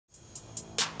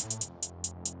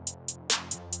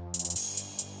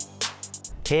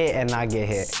hit and not get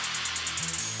hit.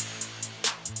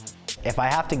 If I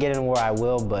have to get in a war, I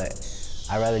will, but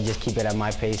I'd rather just keep it at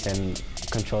my pace and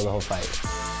control the whole fight.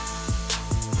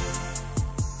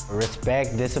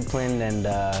 Respect, discipline, and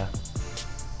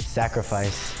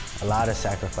sacrifice. A lot of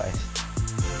sacrifice.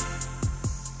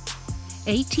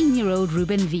 18-year-old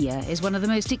Ruben Villa is one of the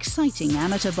most exciting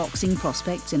amateur boxing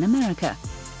prospects in America.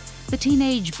 The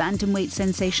teenage bantamweight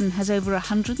sensation has over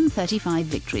 135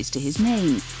 victories to his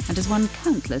name and has won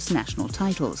countless national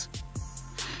titles.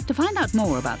 To find out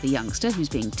more about the youngster who's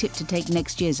being tipped to take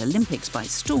next year's Olympics by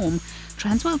storm,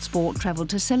 Transworld Sport travelled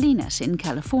to Salinas in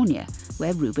California,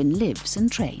 where Ruben lives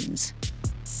and trains.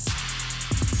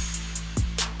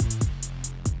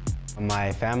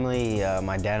 My family,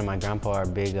 my dad and my grandpa are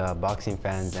big boxing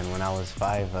fans, and when I was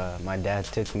 5, my dad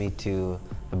took me to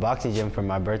the boxing gym for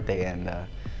my birthday and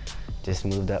just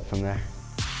moved up from there.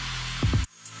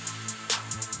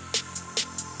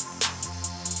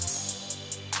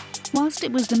 Whilst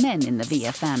it was the men in the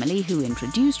Villa family who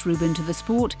introduced Ruben to the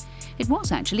sport, it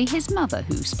was actually his mother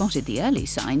who spotted the early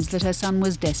signs that her son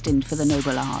was destined for the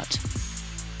noble art.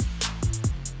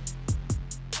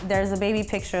 There's a baby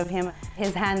picture of him.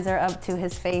 His hands are up to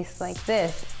his face like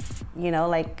this, you know,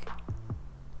 like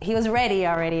he was ready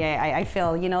already, I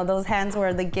feel. You know, those hands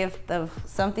were the gift of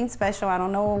something special. I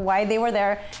don't know why they were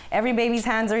there. Every baby's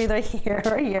hands are either here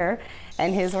or here,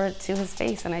 and his were to his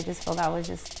face, and I just feel that was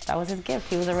his gift.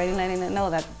 He was already letting it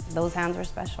know that those hands were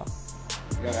special.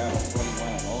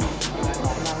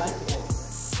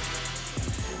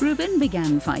 Ruben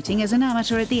began fighting as an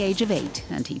amateur at the age of 8,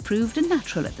 and he proved a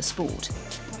natural at the sport.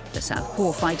 The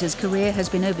southpaw fighter's career has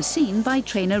been overseen by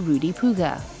trainer Rudy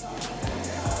Puga.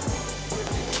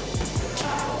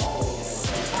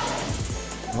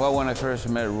 Well, when I first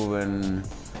met Ruben,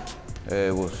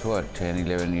 it was, what, 10,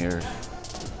 11 years.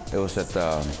 It was at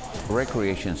the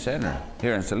recreation center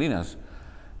here in Salinas.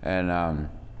 And,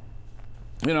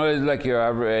 you know, it's like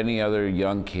any other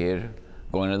young kid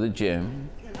going to the gym,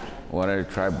 wanted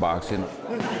to try boxing.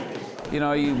 You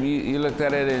know, you looked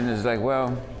at it and it's like,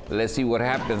 well, let's see what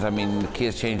happens. I mean, the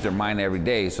kids change their mind every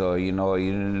day, so you know,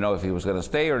 you didn't know if he was gonna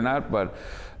stay or not, but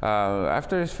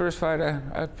after his first fight,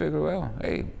 I figured, well,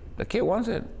 hey, the kid wants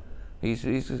it.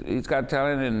 He's got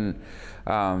talent,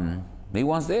 and he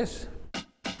wants this.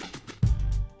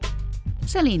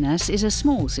 Salinas is a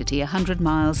small city 100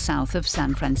 miles south of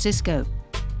San Francisco.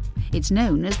 It's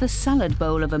known as the salad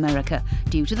bowl of America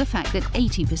due to the fact that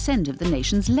 80% of the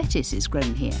nation's lettuce is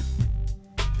grown here.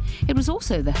 It was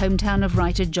also the hometown of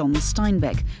writer John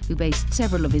Steinbeck, who based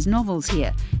several of his novels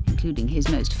here, including his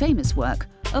most famous work,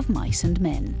 Of Mice and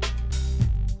Men.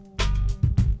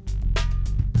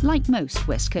 Like most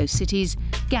West Coast cities,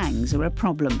 gangs are a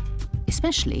problem,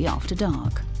 especially after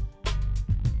dark.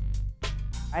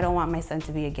 I don't want my son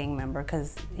to be a gang member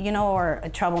because, you know, or a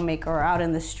troublemaker or out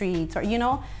in the streets, or, you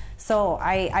know. So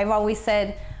I've always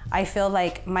said, I feel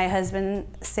like my husband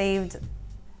saved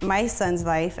my son's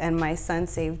life and my son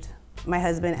saved my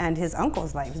husband and his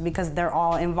uncle's lives because they're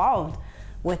all involved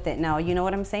with it now. You know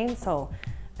what I'm saying? So,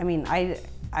 I mean,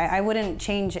 I wouldn't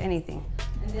change anything.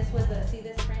 And this was the, see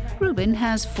this frame right here? Ruben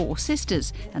has 4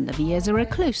 sisters, and the Villas are a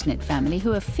close-knit family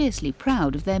who are fiercely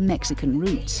proud of their Mexican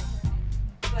roots.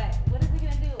 But what is he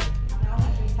gonna do? Now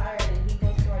he's retired and he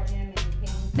goes to our gym and he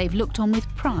paints. They've looked on with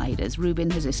pride as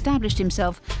Ruben has established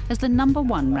himself as the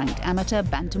 #1 ranked amateur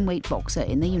bantamweight boxer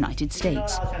in the United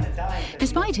States.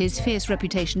 Despite his fierce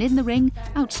reputation in the ring,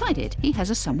 outside it he has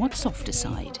a somewhat softer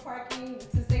side.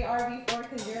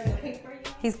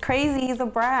 He's crazy, he's a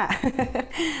brat.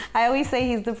 I always say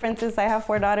he's the princess. I have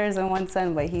 4 daughters and 1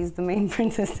 son, but he's the main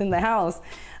princess in the house.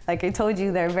 Like I told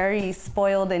you, they're very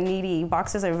spoiled and needy.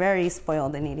 Boxers are very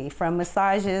spoiled and needy, from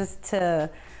massages to,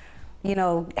 you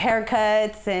know,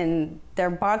 haircuts and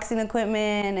their boxing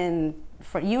equipment, and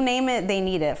for you name it, they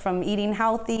need it. From eating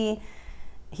healthy,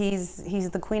 he's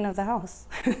the queen of the house.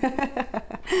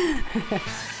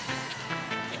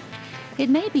 It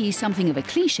may be something of a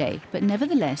cliche, but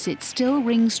nevertheless it still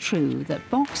rings true that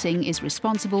boxing is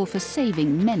responsible for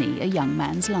saving many a young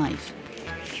man's life.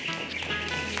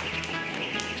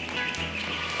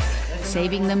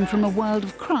 Saving them from a world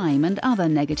of crime and other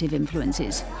negative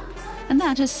influences. And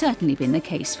that has certainly been the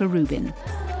case for Ruben.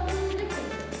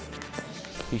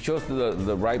 He chose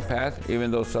the right path, even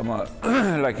though some,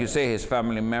 like you say, his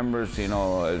family members, you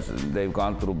know, they've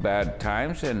gone through bad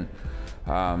times, and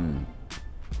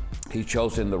he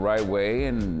chose in the right way.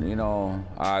 And, you know,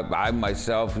 I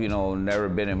myself, you know, never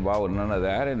been involved with none of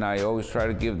that, and I always try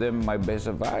to give them my best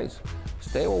advice.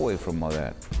 Stay away from all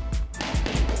that.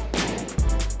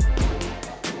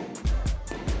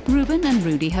 Ruben and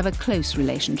Rudy have a close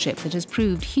relationship that has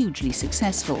proved hugely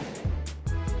successful.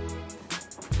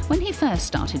 When he first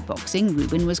started boxing,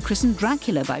 Ruben was christened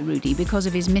Dracula by Rudy because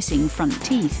of his missing front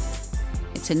teeth.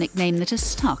 It's a nickname that has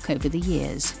stuck over the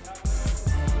years.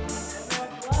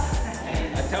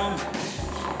 I tell him,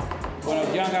 when I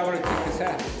was young, I would have kicked his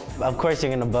ass. Of course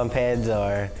you're gonna bump heads,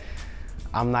 or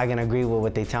I'm not gonna agree with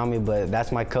what they tell me, but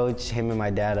that's my coach, him and my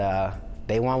dad.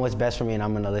 They want what's best for me, and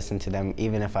I'm gonna listen to them,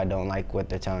 even if I don't like what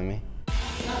they're telling me.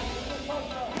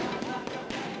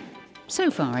 So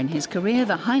far in his career,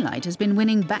 the highlight has been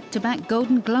winning back-to-back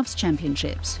Golden Gloves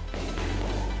championships.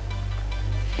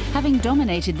 Having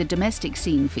dominated the domestic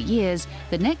scene for years,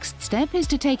 the next step is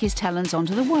to take his talents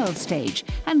onto the world stage,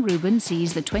 and Ruben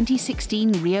sees the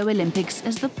 2016 Rio Olympics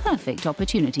as the perfect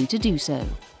opportunity to do so.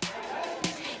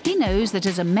 He knows that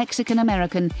as a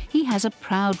Mexican-American, he has a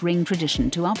proud ring tradition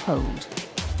to uphold.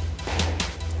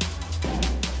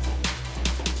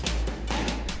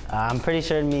 I'm pretty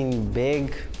sure it means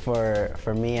big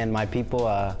for me and my people.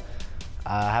 I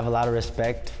have a lot of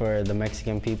respect for the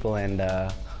Mexican people, and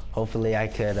hopefully I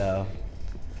could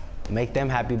make them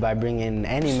happy by bringing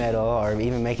any medal or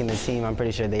even making the team. I'm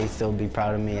pretty sure they'd still be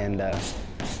proud of me, and a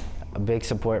big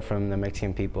support from the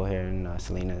Mexican people here in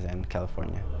Salinas and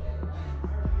California.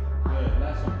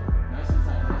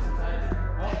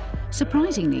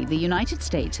 Surprisingly, the United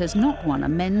States has not won a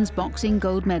men's boxing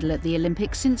gold medal at the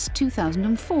Olympics since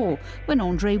 2004, when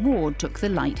Andre Ward took the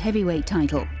light heavyweight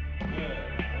title.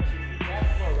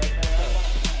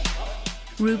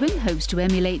 Ruben hopes to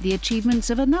emulate the achievements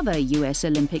of another US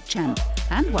Olympic champ,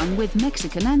 and one with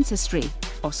Mexican ancestry,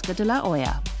 Oscar de la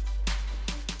Hoya.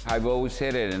 I've always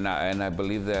said it, and I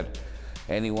believe that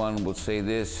anyone would say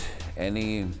this,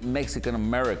 any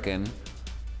Mexican-American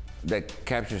that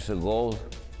captures a gold,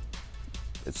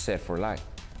 it's set for life.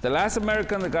 The last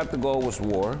American that got the gold was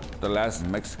Ward. The last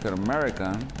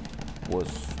Mexican-American was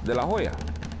De La Hoya,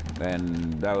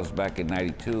 and that was back in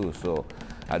 '92. So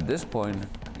at this point,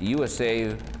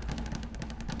 USA,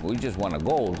 we just won a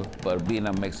gold, but being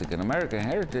a Mexican-American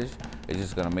heritage, it's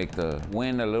just gonna make the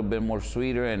win a little bit more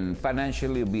sweeter, and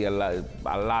financially it'll be a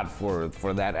lot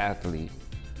for that athlete.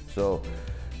 So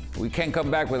we can't come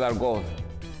back without gold.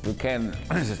 We can't,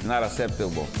 it's not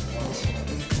acceptable.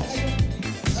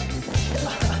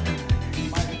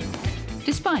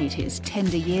 Despite his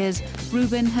tender years,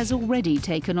 Ruben has already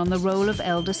taken on the role of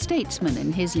elder statesman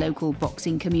in his local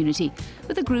boxing community,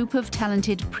 with a group of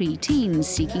talented pre-teens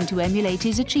seeking to emulate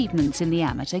his achievements in the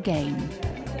amateur game.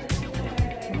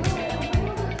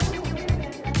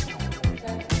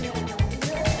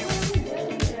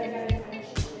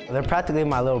 They're practically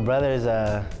my little brothers.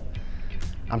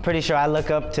 I'm pretty sure I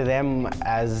look up to them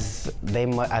as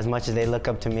much as they look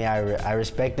up to me. I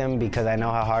respect them because I know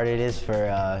how hard it is for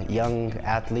young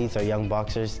athletes or young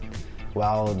boxers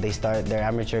while they start their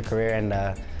amateur career, and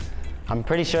I'm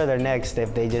pretty sure they're next.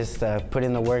 If they just put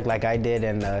in the work like I did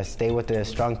and stay with the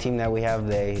strong team that we have,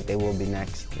 they will be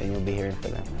next, and you'll be hearing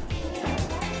from them.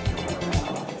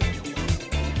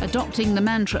 Adopting the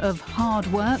mantra of hard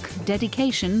work,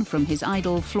 dedication from his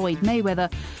idol Floyd Mayweather,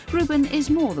 Ruben is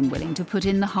more than willing to put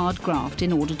in the hard graft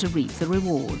in order to reap the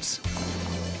rewards.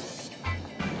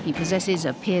 He possesses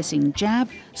a piercing jab,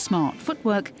 smart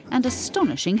footwork, and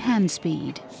astonishing hand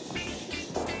speed.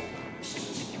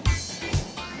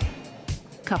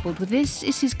 Coupled with this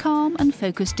is his calm and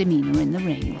focused demeanour in the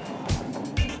ring.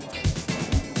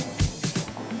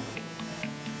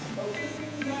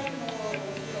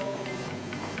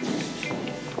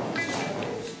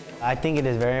 I think it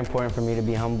is very important for me to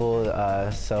be humble,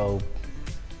 so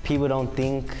people don't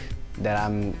think that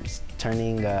I'm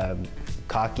turning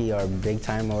cocky or big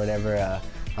time or whatever.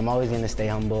 I'm always going to stay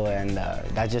humble, and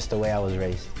that's just the way I was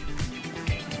raised.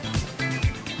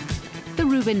 The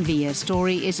Ruben Villa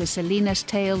story is a Salinas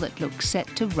tale that looks set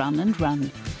to run and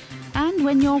run. And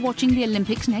when you're watching the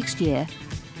Olympics next year,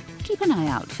 keep an eye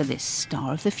out for this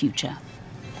star of the future.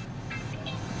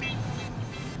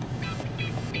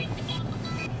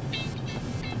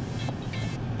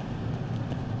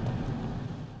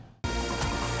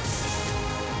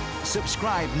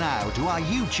 Subscribe now to our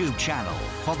YouTube channel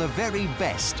for the very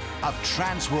best of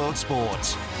Trans World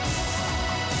Sports.